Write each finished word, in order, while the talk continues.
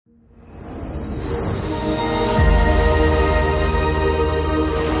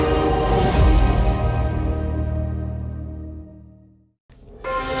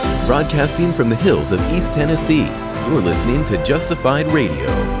Broadcasting from the hills of East Tennessee, you're listening to Justified Radio,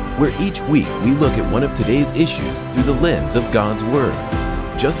 where each week we look at one of today's issues through the lens of God's Word.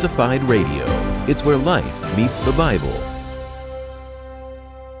 Justified Radio. It's where life meets the Bible.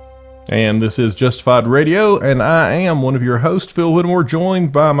 And this is Justified Radio, and I am one of your hosts, Phil Whittemore,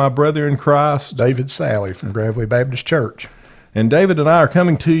 joined by my brother in Christ, David Sally from Gravely Baptist Church. And David and I are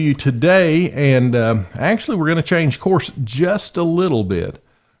coming to you today, and actually we're going to change course just a little bit.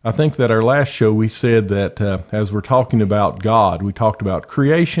 I think that our last show we said that as we're talking about God, we talked about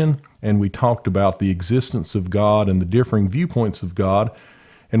creation, and we talked about the existence of God and the differing viewpoints of God.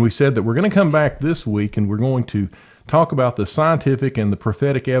 And we said that we're going to come back this week, and we're going to talk about the scientific and the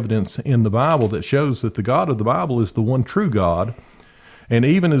prophetic evidence in the Bible that shows that the God of the Bible is the one true God. And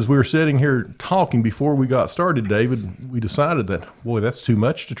even as we were sitting here talking before we got started, David, we decided that, boy, that's too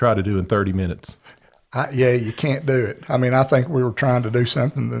much to try to do in 30 minutes. Yeah, you can't do it. I mean, I think we were trying to do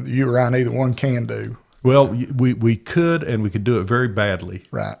something that you or I, neither one can do. Well, we could, and we could do it very badly.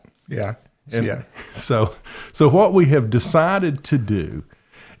 Right, yeah. So what we have decided to do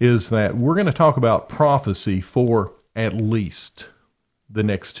is that we're going to talk about prophecy for at least the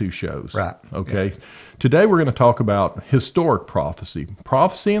next two shows. Right. Okay. Yeah. Today we're going to talk about historic prophecy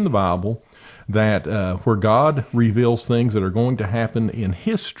in the Bible that where God reveals things that are going to happen in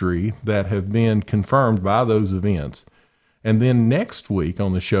history that have been confirmed by those events. And then next week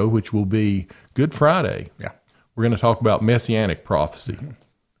on the show, which will be Good Friday, we're going to talk about messianic prophecy.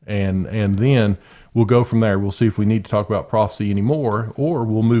 Mm-hmm. And then we'll go from there. We'll see if we need to talk about prophecy anymore, or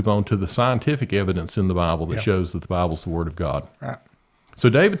we'll move on to the scientific evidence in the Bible that shows that the Bible's the Word of God. Right. So,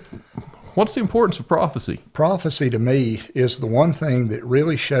 David, what's the importance of prophecy? Prophecy to me is the one thing that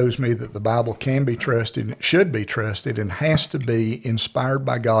really shows me that the Bible can be trusted, should be trusted, and has to be inspired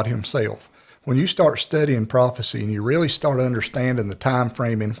by God Himself. When you start studying prophecy and you really start understanding the time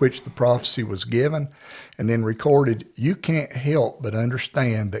frame in which the prophecy was given and then recorded, you can't help but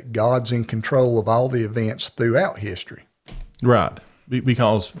understand that God's in control of all the events throughout history. Right,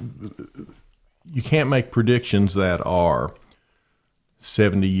 because you can't make predictions that are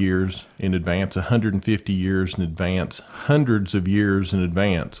 70 years in advance, 150 years in advance, hundreds of years in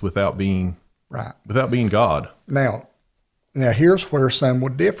advance without being God. Now here's where some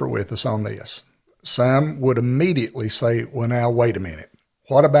would differ with us on this. Some would immediately say, well, now, wait a minute.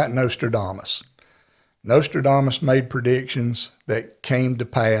 What about Nostradamus? Nostradamus made predictions that came to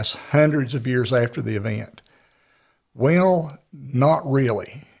pass hundreds of years after the event. Well, not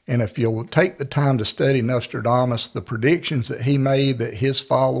really. And if you'll take the time to study Nostradamus, the predictions that he made that his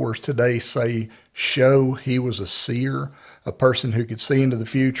followers today say show he was a seer, a person who could see into the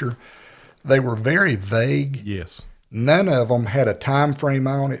future, they were very vague. Yes. None of them had a time frame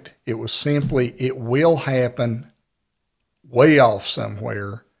on it. It was simply, it will happen way off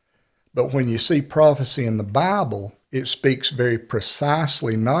somewhere. But when you see prophecy in the Bible, it speaks very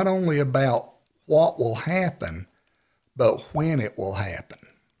precisely not only about what will happen, but when it will happen.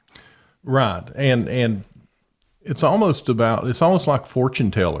 Right. And it's almost like fortune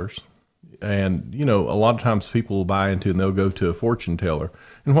tellers. And, a lot of times people will buy into and they'll go to a fortune teller.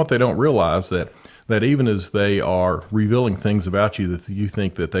 And what they don't realize that even as they are revealing things about you that you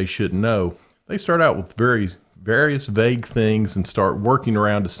think that they shouldn't know, they start out with various vague things and start working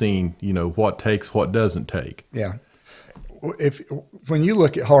around to seeing, what takes, what doesn't take. Yeah. When you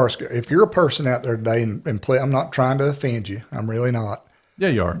look at horoscope, if you're a person out there today and play, I'm not trying to offend you. I'm really not. Yeah,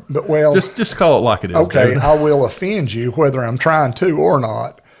 you are. But just call it like it is. Okay, David. I will offend you whether I'm trying to or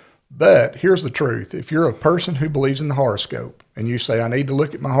not. But here's the truth. If you're a person who believes in the horoscope and you say, I need to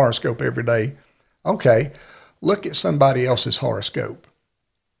look at my horoscope every day, okay, look at somebody else's horoscope.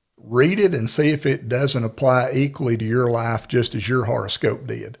 Read it and see if it doesn't apply equally to your life just as your horoscope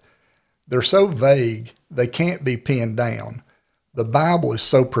did. They're so vague, they can't be pinned down. The Bible is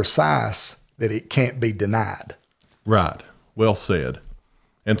so precise that it can't be denied. Right. Well said.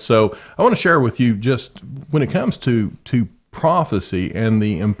 And so I want to share with you just when it comes to prophecy and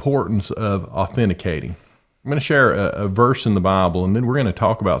the importance of authenticating. I'm going to share a verse in the Bible, and then we're going to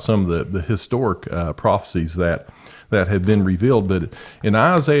talk about some of the historic prophecies that have been revealed. But in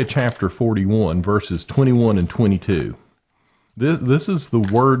Isaiah chapter 41, verses 21 and 22, this is the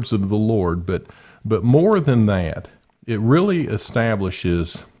words of the Lord. But more than that, it really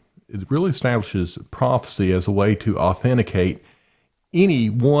establishes prophecy as a way to authenticate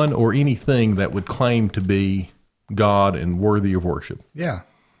anyone or anything that would claim to be God and worthy of worship. Yeah.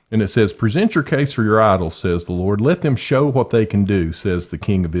 And it says, present your case for your idols, says the Lord. Let them show what they can do, says the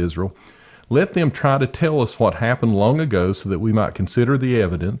King of Israel. Let them try to tell us what happened long ago so that we might consider the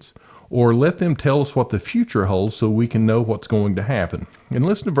evidence. or let them tell us what the future holds so we can know what's going to happen. And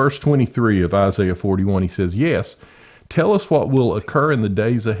listen to verse 23 of Isaiah 41. He says, yes, tell us what will occur in the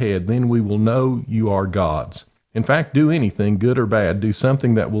days ahead, then we will know you are gods. In fact, do anything, good or bad, do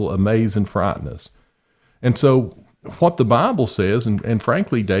something that will amaze and frighten us. And so what the Bible says, and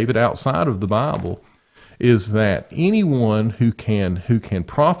frankly, David, outside of the Bible, is that anyone who can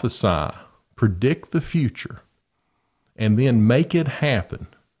prophesy, predict the future, and then make it happen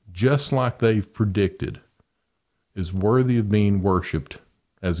just like they've predicted is worthy of being worshiped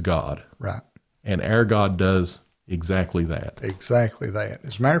as God. Right. And our God does exactly that. Exactly that.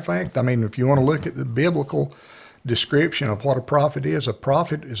 As a matter of fact, I mean, if you want to look at the biblical description of what a prophet is a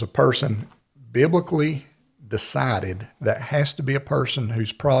person biblically decided that has to be a person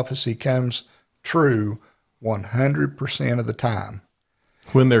whose prophecy comes true 100% of the time.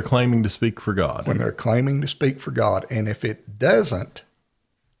 When they're claiming to speak for God. When they're claiming to speak for God. And if it doesn't,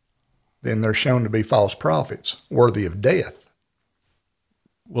 then they're shown to be false prophets, worthy of death.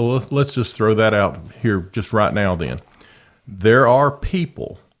 Well, let's just throw that out here just right now then. There are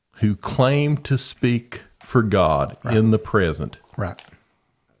people who claim to speak for God in the present. Right.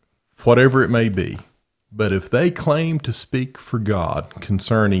 Whatever it may be. But if they claim to speak for God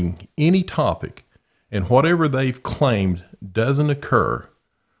concerning any topic, and whatever they've claimed doesn't occur,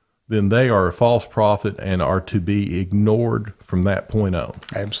 then they are a false prophet and are to be ignored from that point on.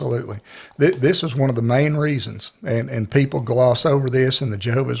 Absolutely. This is one of the main reasons, and people gloss over this, and the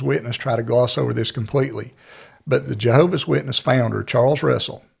Jehovah's Witness try to gloss over this completely. But the Jehovah's Witness founder, Charles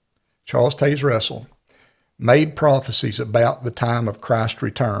Taze Russell, made prophecies about the time of Christ's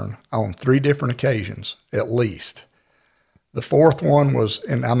return on 3 different occasions, at least. The fourth one was,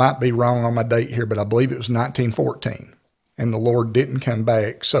 and I might be wrong on my date here, but I believe it was 1914. And the Lord didn't come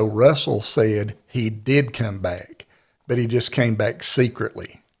back. So Russell said he did come back, but he just came back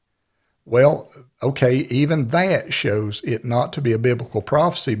secretly. Well, okay, even that shows it not to be a biblical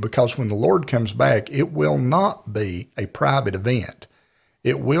prophecy, because when the Lord comes back, it will not be a private event.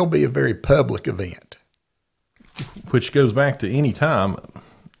 It will be a very public event. Which goes back to anytime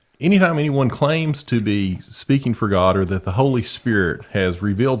anyone claims to be speaking for God or that the Holy Spirit has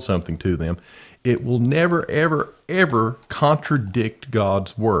revealed something to them, it will never, ever, ever contradict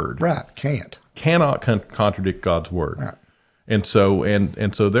God's word. Right, Cannot contradict God's word. Right. And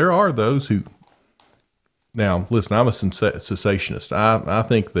so there are those who, now listen, I'm a cessationist. I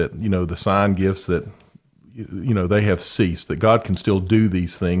think that, the sign gifts that, they have ceased, that God can still do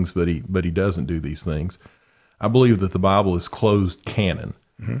these things, but he doesn't do these things. I believe that the Bible is closed canon,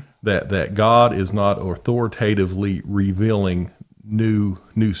 that God is not authoritatively revealing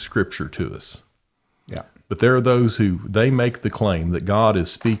new scripture to us. Yeah. But there are those who, they make the claim that God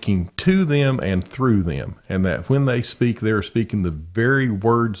is speaking to them and through them, and that when they speak, they're speaking the very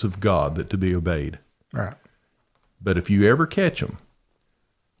words of God that to be obeyed. Right. But if you ever catch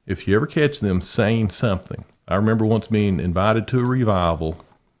them saying something, I remember once being invited to a revival,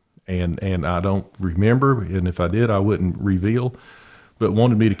 and I don't remember, and if I did, I wouldn't reveal, but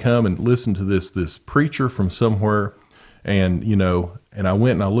wanted me to come and listen to this preacher from somewhere, and I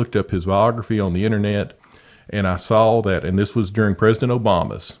went and I looked up his biography on the internet, and I saw that, and this was during President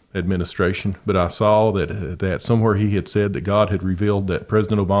Obama's administration, but I saw that somewhere he had said that God had revealed that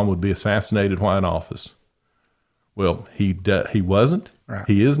President Obama would be assassinated while in office. Well, he wasn't. Right.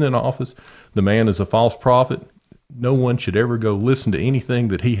 He isn't in office. The man is a false prophet. No one should ever go listen to anything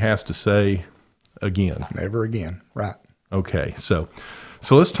that he has to say again. Never again. Right. Okay, so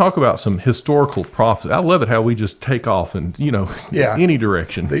let's talk about some historical prophecy. I love it how we just take off in any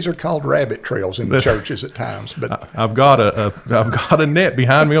direction. These are called rabbit trails in the churches at times. But I've got a net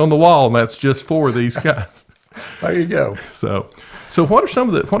behind me on the wall, and that's just for these guys. There you go. So what are some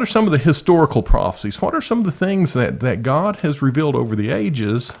of the historical prophecies? What are some of the things that God has revealed over the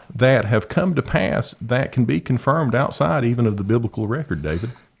ages that have come to pass that can be confirmed outside even of the biblical record,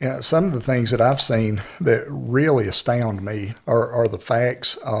 David? Yeah, some of the things that I've seen that really astound me are the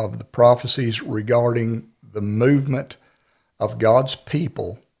facts of the prophecies regarding the movement of God's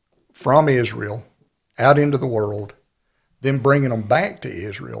people from Israel out into the world, then bringing them back to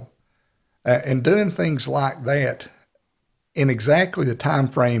Israel, and doing things like that in exactly the time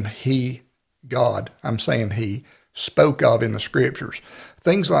frame God spoke of in the scriptures.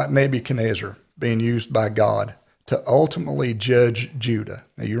 Things like Nebuchadnezzar being used by God to ultimately judge Judah.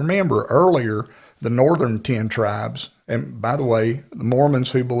 Now, you remember earlier, the northern 10 tribes, and by the way, the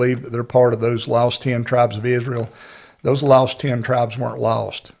Mormons who believe that they're part of those lost 10 tribes of Israel, those lost 10 tribes weren't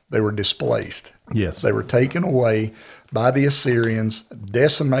lost. They were displaced. Yes. They were taken away by the Assyrians,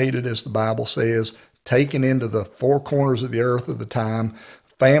 decimated, as the Bible says, taken into the four corners of the earth at the time,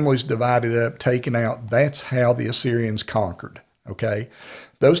 families divided up, taken out. That's how the Assyrians conquered, okay?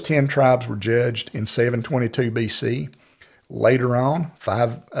 Those 10 tribes were judged in 722 BC. Later on,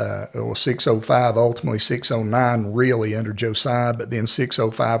 605, ultimately 609 really under Josiah, but then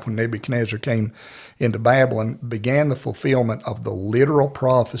 605 when Nebuchadnezzar came into Babylon, began the fulfillment of the literal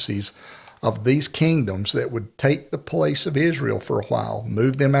prophecies of these kingdoms that would take the place of Israel for a while,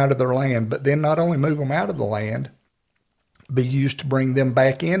 move them out of their land, but then not only move them out of the land, be used to bring them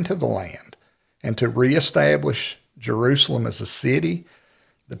back into the land and to reestablish Jerusalem as a city,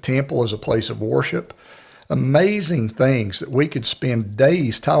 the temple as a place of worship. Amazing things that we could spend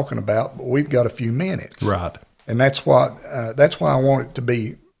days talking about, but we've got a few minutes. Right. And that's why I want it to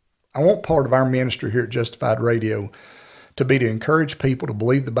be, I want part of our ministry here at Justified Radio to be to encourage people to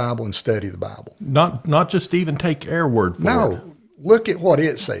believe the Bible and study the Bible. Not just even take our word for it. No, look at what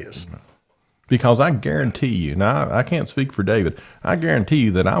it says. Because I guarantee you, now I can't speak for David, I guarantee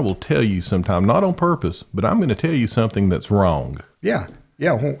you that I will tell you sometime, not on purpose, but I'm going to tell you something that's wrong. Yeah.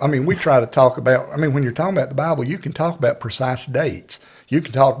 Yeah, well, I mean, we try to talk about, when you're talking about the Bible, you can talk about precise dates. You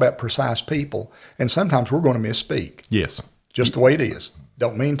can talk about precise people, and sometimes we're going to misspeak. Yes. Just the way it is.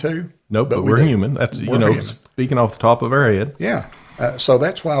 Don't mean to. No, but we're human. That's, human. Speaking off the top of our head. Yeah. So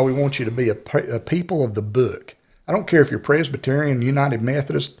that's why we want you to be a people of the book. I don't care if you're Presbyterian, United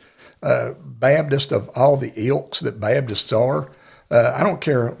Methodist, Baptist, of all the ilks that Baptists are. I don't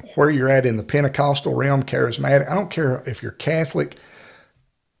care where you're at in the Pentecostal realm, charismatic. I don't care if you're Catholic.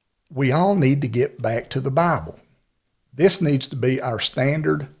 We all need to get back to the Bible. This needs to be our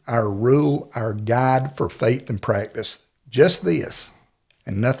standard, our rule, our guide for faith and practice. Just this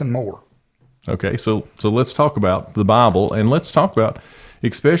and nothing more. Okay, so let's talk about the Bible, and let's talk about,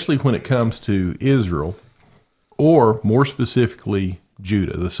 especially when it comes to Israel, or more specifically,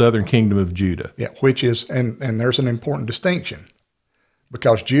 Judah, the southern kingdom of Judah. Yeah, which is, and there's an important distinction,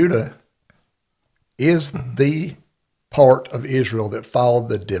 because Judah is the part of Israel that followed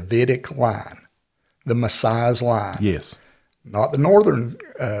the Davidic line, the Messiah's line. Yes. Not the northern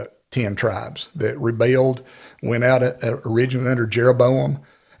 10 tribes that rebelled, went out originally under Jeroboam,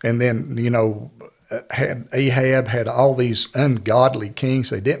 and then, had Ahab, had all these ungodly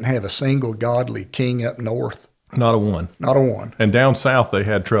kings. They didn't have a single godly king up north. Not a one. Not a one. And down south they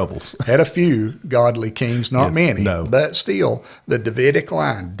had troubles. Had a few godly kings, not many. No. But still, the Davidic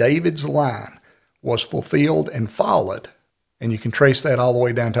line, David's line, was fulfilled and followed, and you can trace that all the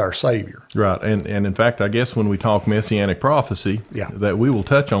way down to our Savior. Right, and in fact, I guess when we talk Messianic prophecy, that we will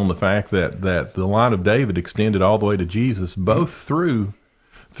touch on the fact that the line of David extended all the way to Jesus, both through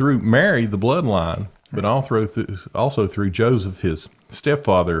Mary, the bloodline, but also through Joseph, his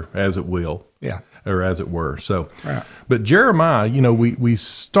stepfather, as it will, or as it were. So, right. But Jeremiah, we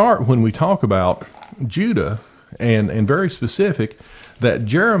start when we talk about Judah, and very specific, that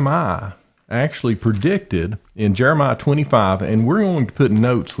Jeremiah actually predicted in Jeremiah 25, and we're going to put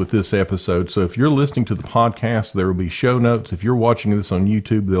notes with this episode. So if you're listening to the podcast, there will be show notes. If you're watching this on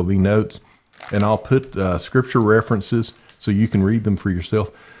YouTube, there'll be notes, and I'll put scripture references so you can read them for yourself.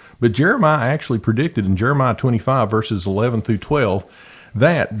 But Jeremiah actually predicted in Jeremiah 25, verses 11 through 12,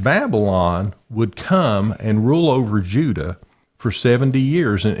 that Babylon would come and rule over Judah for 70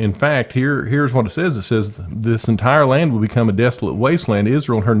 years. And in fact, here's what it says. It says, this entire land will become a desolate wasteland.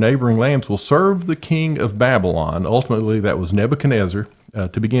 Israel and her neighboring lands will serve the king of Babylon. Ultimately, that was Nebuchadnezzar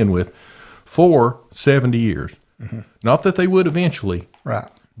to begin with, for 70 years. Mm-hmm. Not that they would eventually. Right.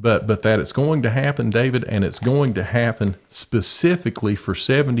 But that it's going to happen, David, and it's going to happen specifically for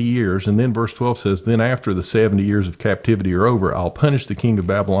 70 years. And then verse 12 says, then after the 70 years of captivity are over, I'll punish the king of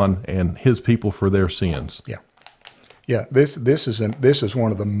Babylon and his people for their sins. Yeah. Yeah, this is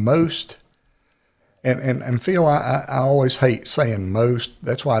one of the most, and Phil, I always hate saying most.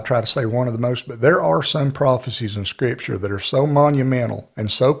 That's why I try to say one of the most. But there are some prophecies in Scripture that are so monumental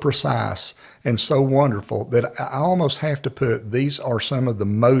and so precise and so wonderful that I almost have to put, these are some of the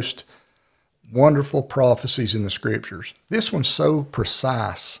most wonderful prophecies in the Scriptures. This one's so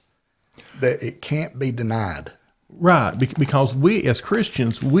precise that it can't be denied. Right, because we as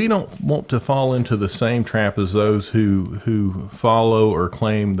Christians, we don't want to fall into the same trap as those who follow or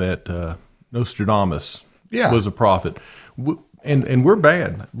claim that Nostradamus was a prophet. And we're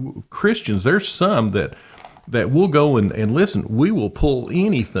bad. Christians, there's some that will go and listen. We will pull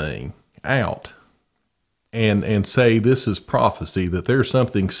anything out and say this is prophecy, that there's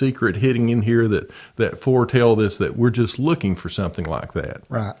something secret hidden in here that foretell this, that we're just looking for something like that.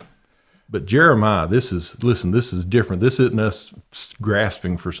 Right. But Jeremiah, this is different. This isn't us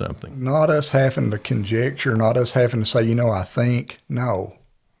grasping for something. Not us having to conjecture, not us having to say, I think. No.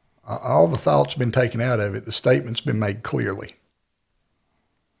 All the thought's been taken out of it. The statement's been made clearly.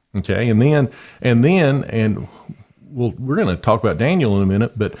 Okay, and we're going to talk about Daniel in a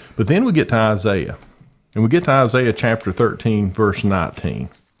minute, but then we get to Isaiah, and we get to Isaiah chapter 13, verse 19.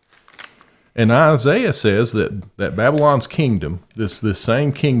 And Isaiah says that Babylon's kingdom, this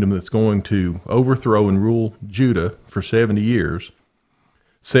same kingdom that's going to overthrow and rule Judah for 70 years,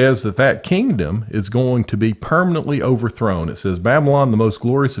 says that kingdom is going to be permanently overthrown. It says, Babylon, the most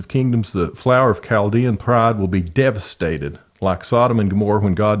glorious of kingdoms, the flower of Chaldean pride, will be devastated like Sodom and Gomorrah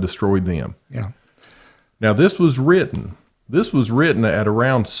when God destroyed them. Yeah. Now, this was written at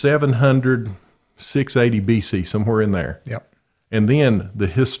around 700, 680 BC, somewhere in there. Yep. And then the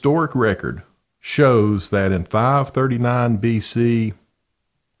historic record shows that in 539 BC,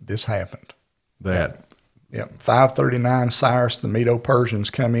 this happened. That. Yep. 539, Cyrus, the Medo-Persians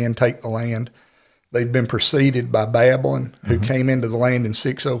come in, take the land. They've been preceded by Babylon, who came into the land in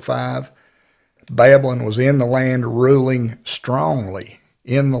 605. Babylon was in the land, ruling strongly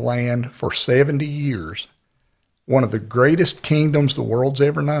in the land for 70 years. One of the greatest kingdoms the world's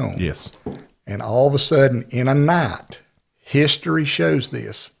ever known. Yes. And all of a sudden, in a night, history shows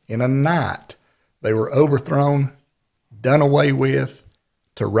this, in a night, they were overthrown, done away with,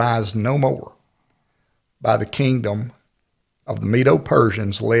 to rise no more by the kingdom of the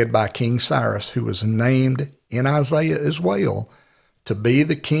Medo-Persians led by King Cyrus, who was named in Isaiah as well to be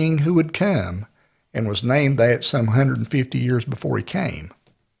the king who would come, and was named that some 150 years before he came.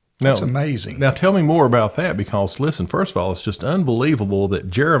 That's amazing. Now tell me more about that, because listen, first of all, it's just unbelievable that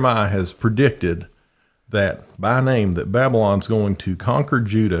Jeremiah has predicted that by name that Babylon's going to conquer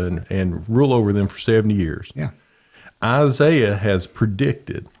Judah and rule over them for 70 years. Yeah. Isaiah has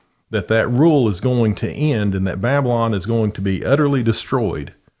predicted that rule is going to end and that Babylon is going to be utterly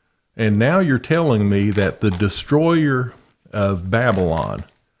destroyed. And now you're telling me that the destroyer of Babylon,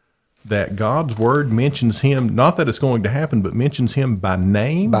 that God's word mentions him, not that it's going to happen, but mentions him by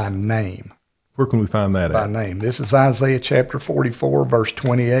name? By name. Where can we find that By at? name. This is Isaiah chapter 44, verse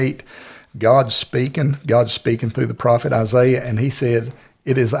 28. God's speaking through the prophet Isaiah, and he said,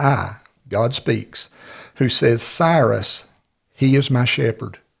 "It is I," God speaks, "who says, Cyrus, he is my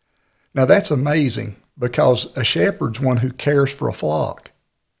shepherd." Now that's amazing, because a shepherd's one who cares for a flock.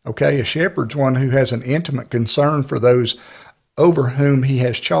 Okay, a shepherd's one who has an intimate concern for those over whom he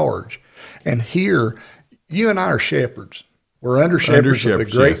has charge. And here, you and I are shepherds. We're under shepherds of the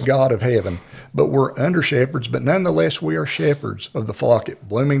great yes. God of heaven. But we're under shepherds, but nonetheless we are shepherds of the flock at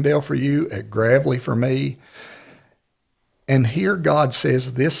Bloomingdale for you, at Gravely for me. And here God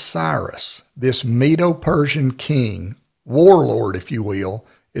says this Cyrus, this Medo-Persian king, warlord, if you will,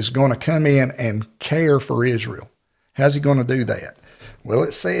 is going to come in and care for Israel. How's he going to do that? Well,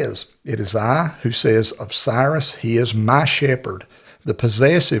 it says, "It is I who says of Cyrus, he is my shepherd." The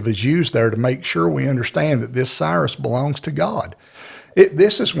possessive is used there to make sure we understand that this Cyrus belongs to God.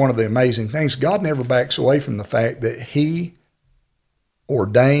 This is one of the amazing things. God never backs away from the fact that he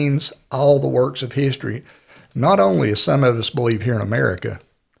ordains all the works of history, not only as some of us believe here in America,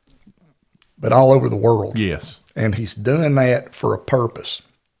 but all over the world. Yes. And he's doing that for a purpose.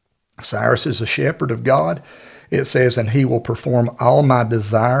 Cyrus is a shepherd of God. It says, "And he will perform all my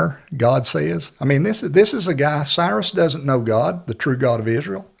desire," God says. I mean, this is a guy, Cyrus doesn't know God, the true God of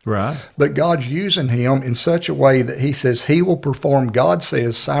Israel. Right. But God's using him in such a way that he says he will perform, God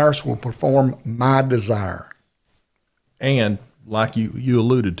says, Cyrus will perform my desire. And like you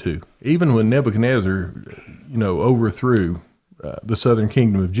alluded to, even when Nebuchadnezzar, overthrew the southern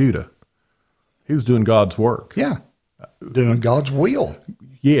kingdom of Judah, he was doing God's work. Yeah, doing God's will.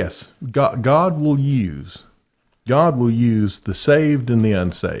 Yes, God will use the saved and the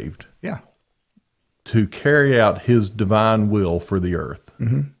unsaved. Yeah. To carry out his divine will for the earth.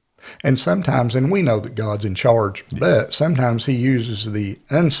 Mm-hmm. And sometimes, and we know that God's in charge, but sometimes he uses the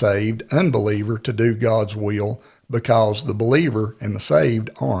unsaved, unbeliever to do God's will because the believer and the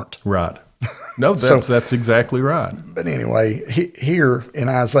saved aren't. Right. No, that's exactly right. But anyway, here in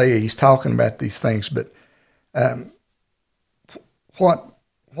Isaiah, he's talking about these things, but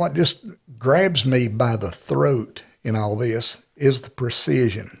what just grabs me by the throat in all this is the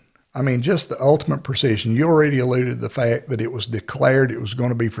precision. I mean, just the ultimate precision. You already alluded to the fact that it was declared it was going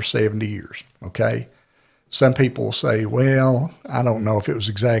to be for 70 years, okay? Some people will say, well, I don't know if it was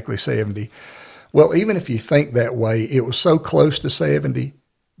exactly 70. Well, even if you think that way, it was so close to 70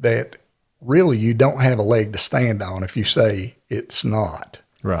 that really you don't have a leg to stand on if you say it's not.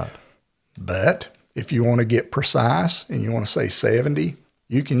 Right. But if you want to get precise and you want to say 70,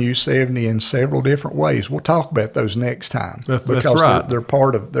 you can use 70 in several different ways. We'll talk about those next time. That's because right. they're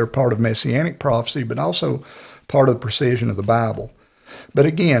part of messianic prophecy, but also part of the precision of the Bible. But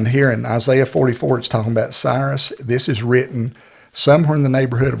again, here in Isaiah 44, it's talking about Cyrus. This is written somewhere in the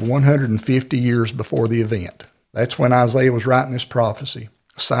neighborhood of 150 years before the event. That's when Isaiah was writing this prophecy.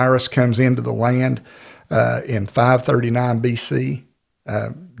 Cyrus comes into the land in 539 BC,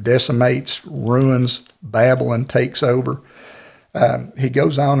 decimates, ruins Babylon, takes over. He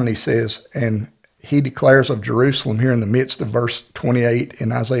goes on and he says, and he declares of Jerusalem here in the midst of verse 28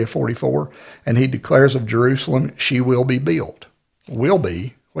 in Isaiah 44, and he declares of Jerusalem, she will be built. Will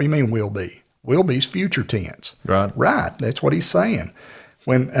be? What do you mean will be? Will be is future tense. Right. Right. That's what he's saying.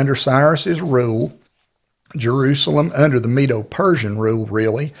 When under Cyrus's rule, Jerusalem, under the Medo-Persian rule,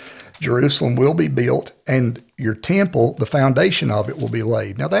 really, Jerusalem will be built, and your temple, the foundation of it, will be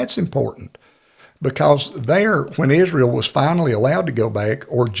laid. Now, that's important because there, when Israel was finally allowed to go back,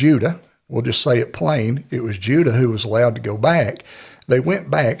 or Judah, we'll just say it plain, it was Judah who was allowed to go back, they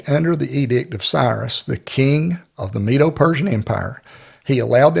went back under the edict of Cyrus, the king of the Medo-Persian Empire. He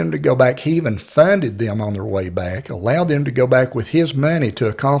allowed them to go back. He even funded them on their way back, allowed them to go back with his money to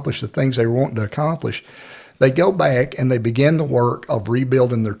accomplish the things they were wanting to accomplish. They go back and they begin the work of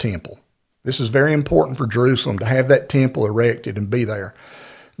rebuilding their temple. This is very important for Jerusalem to have that temple erected and be there.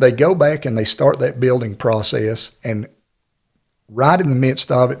 They go back and they start that building process, and right in the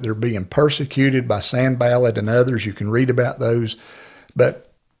midst of it, they're being persecuted by Sanballat and others. You can read about those.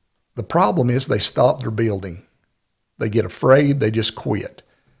 But the problem is they stop their building. They get afraid. They just quit.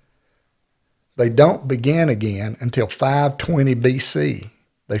 They don't begin again until 520 BC.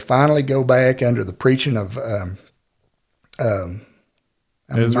 They finally go back under the preaching of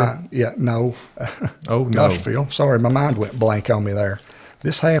Ezra? Oh, gosh, Phil. Sorry, my mind went blank on me there.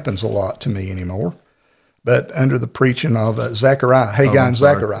 This happens a lot to me anymore. But under the preaching of Zechariah, Haggai and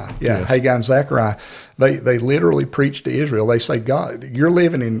Zechariah. Yeah, yes. Haggai and Zechariah. They literally preach to Israel. They say, God, you're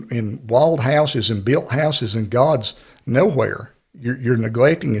living in walled houses and built houses, and God's nowhere. You're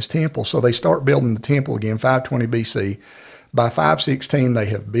neglecting his temple. So they start building the temple again, 520 BC. By 516, they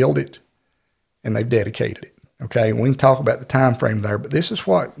have built it and they've dedicated it. Okay, and we can talk about the time frame there, but this is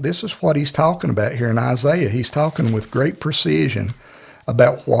what he's talking about here in Isaiah. He's talking with great precision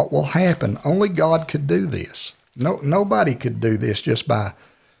about what will happen. Only God could do this. Nobody could do this just by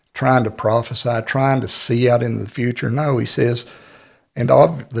trying to prophesy, trying to see out into the future. No, he says, and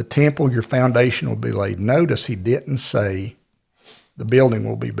of the temple your foundation will be laid. Notice he didn't say the building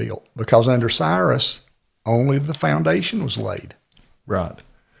will be built, because under Cyrus, only the foundation was laid. Right.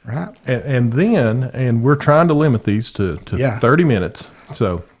 Right. And we're trying to limit these to 30 minutes.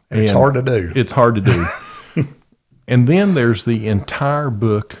 So it's hard to do. It's hard to do. And then there's the entire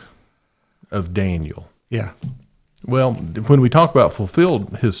book of Daniel. Yeah. Well, when we talk about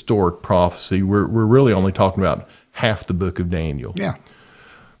fulfilled historic prophecy, we're really only talking about half the book of Daniel. Yeah.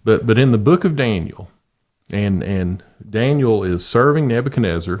 But in the book of Daniel, and Daniel is serving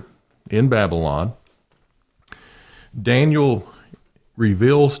Nebuchadnezzar in Babylon. Daniel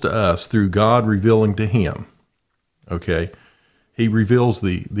reveals to us through God revealing to him. Okay? He reveals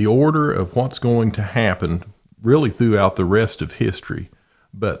the order of what's going to happen really throughout the rest of history,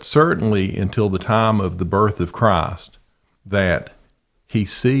 but certainly until the time of the birth of Christ, that he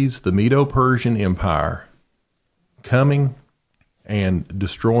sees the Medo-Persian Empire coming and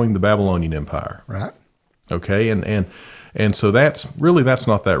destroying the Babylonian Empire. Right. Okay, and so that's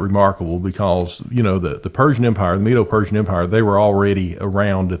not that remarkable, because, the Persian Empire, the Medo-Persian Empire, they were already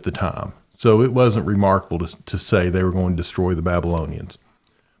around at the time. So it wasn't remarkable to say they were going to destroy the Babylonians.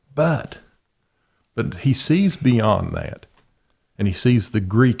 But he sees beyond that, and he sees the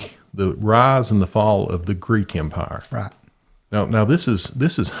rise and the fall of the Greek Empire. Right. Now this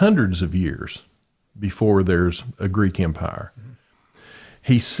is hundreds of years before there's a Greek Empire. Mm-hmm.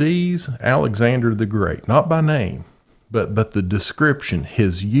 He sees Alexander the Great, not by name, but the description,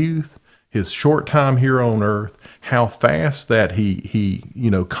 his youth, his short time here on earth, how fast that he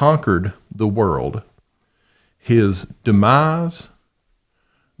conquered the world, his demise,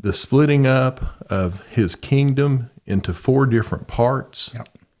 the splitting up of his kingdom into 4 different parts. Yep.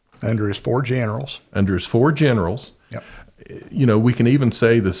 Under his 4 generals. Yep. We can even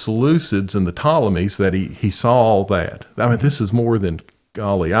say the Seleucids and the Ptolemies, that he saw all that. I mean, this is more than,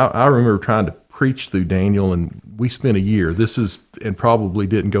 golly, I remember trying to preach through Daniel, and we spent a year. And probably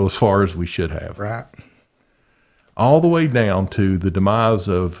didn't go as far as we should have. Right. All the way down to the demise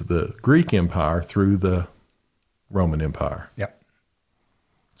of the Greek Empire through the Roman Empire. Yep.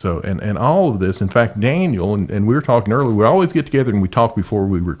 So, and all of this, in fact, Daniel, and we were talking earlier, we always get together and we talk before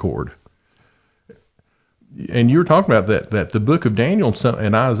we record. And you were talking about that the book of Daniel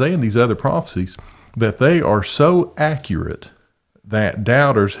and Isaiah and these other prophecies, that they are so accurate that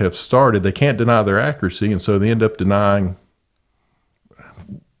doubters have started, they can't deny their accuracy, and so they end up denying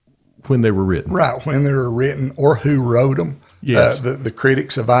when they were written. Right, when they were written, or who wrote them. Yes. The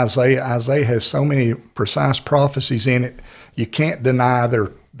critics of Isaiah has so many precise prophecies in it, you can't deny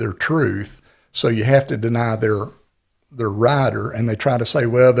their truth, so you have to deny their writer, and they try to say,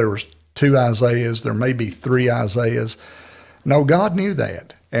 well, there was 2 Isaiahs, there may be 3 Isaiahs. No, God knew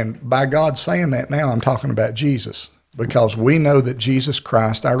that. And by God saying that now, I'm talking about Jesus, because we know that Jesus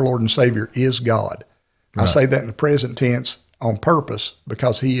Christ, our Lord and Savior, is God. Right. I say that in the present tense on purpose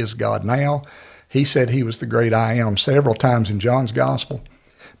because he is God now. He said he was the great I am several times in John's gospel.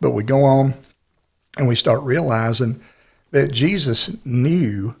 But we go on and we start realizing that Jesus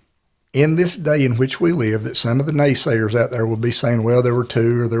knew in this day in which we live that some of the naysayers out there will be saying, well, there were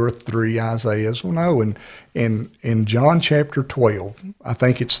 2 or there were 3 Isaiahs. Well, no, in John chapter 12, I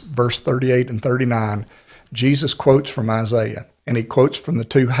think it's verse 38 and 39, Jesus quotes from Isaiah, and he quotes from the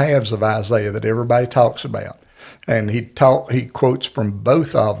 2 halves of Isaiah that everybody talks about. And he quotes from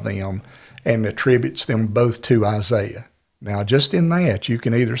both of them and attributes them both to Isaiah. Now, just in that, you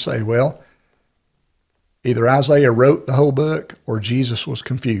can either say, well, either Isaiah wrote the whole book or Jesus was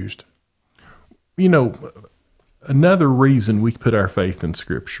confused. You know, another reason we put our faith in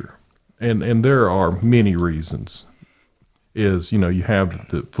Scripture, and there are many reasons, is, you know, you have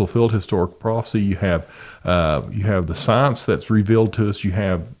the fulfilled historic prophecy, you have the science that's revealed to us, you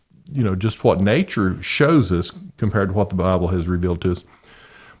have, you know, just what nature shows us compared to what the Bible has revealed to us.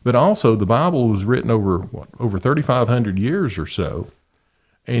 But also the Bible was written over 3,500 years or so,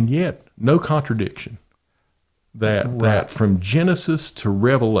 and yet no contradiction. That from Genesis to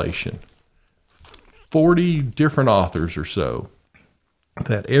Revelation, 40 different authors or so,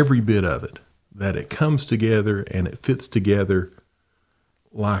 that every bit of it, that it comes together and it fits together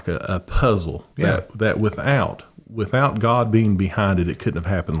like a puzzle. Yeah. That without God being behind it, it couldn't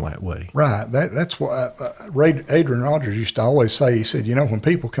have happened that way. Right. That's what Adrian Rogers used to always say. He said, you know, when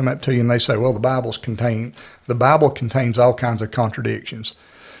people come up to you and they say, well, the Bible contains all kinds of contradictions,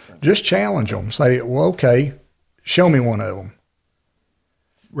 just challenge them. Say, well, okay, show me one of them.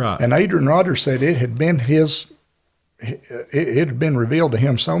 Right. And Adrian Rogers said it had been revealed to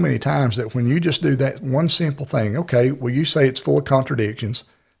him so many times that when you just do that one simple thing, okay, well, you say it's full of contradictions,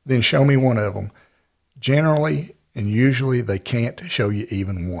 then show me one of them. Generally and usually they can't show you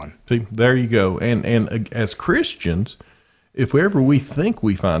even one. See, there you go. And as Christians, if ever we think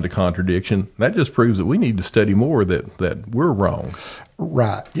we find a contradiction, that just proves that we need to study more, that we're wrong.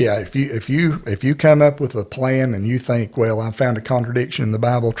 Right. Yeah. If you come up with a plan and you think, well, I found a contradiction in the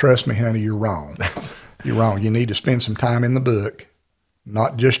Bible, trust me, honey, you're wrong. You're wrong. You need to spend some time in the book,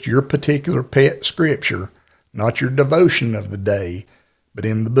 not just your particular pet scripture, not your devotion of the day, but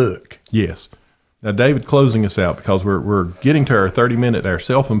in the book. Yes. Now, David, closing us out because we're getting to our 30-minute, our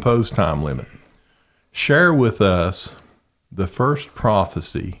self-imposed time limit. Share with us the first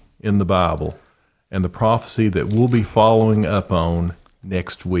prophecy in the Bible and the prophecy that we'll be following up on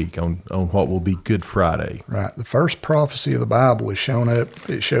next week on what will be Good Friday. Right. The first prophecy of the Bible is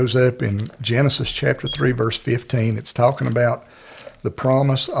it shows up in Genesis chapter 3, verse 15. It's talking about the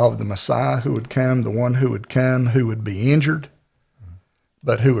promise of the Messiah who would come, the one who would come, who would be injured,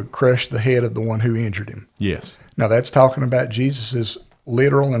 but who would crush the head of the one who injured him. Yes. Now that's talking about Jesus'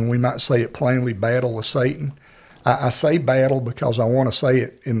 literal, and we might say it plainly, battle with Satan. I say battle because I want to say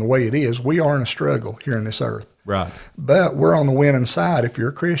it in the way it is. We are in a struggle here on this earth. Right. But we're on the winning side if you're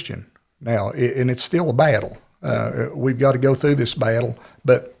a Christian. Now, and it's still a battle. We've got to go through this battle,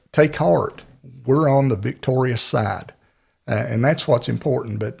 but take heart. We're on the victorious side. And that's what's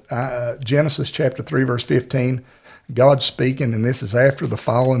important. But Genesis chapter 3, verse 15, God's speaking, and this is after the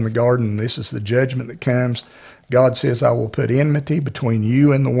fall in the garden. This is the judgment that comes. God says, I will put enmity between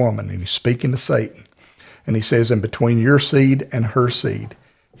you and the woman. And he's speaking to Satan. And he says, and between your seed and her seed,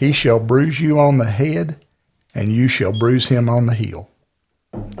 he shall bruise you on the head, and you shall bruise him on the heel.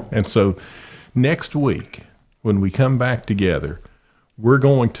 And so next week, when we come back together, we're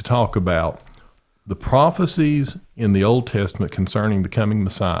going to talk about the prophecies in the Old Testament concerning the coming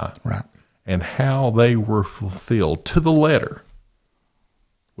Messiah. Right. And how they were fulfilled to the letter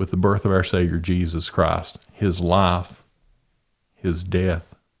with the birth of our Savior, Jesus Christ, his life, his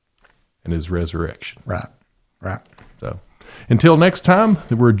death, and his resurrection. Right. So until next time,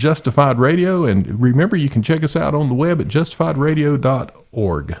 we're Justified Radio, and remember, you can check us out on the web at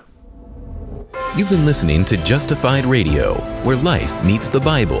justifiedradio.org. You've been listening to Justified Radio, where life meets the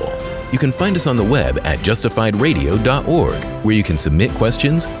Bible. You can find us on the web at justifiedradio.org, where you can submit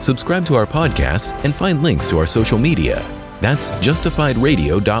questions, subscribe to our podcast, and find links to our social media. That's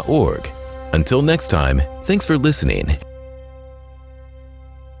justifiedradio.org. Until next time, thanks for listening.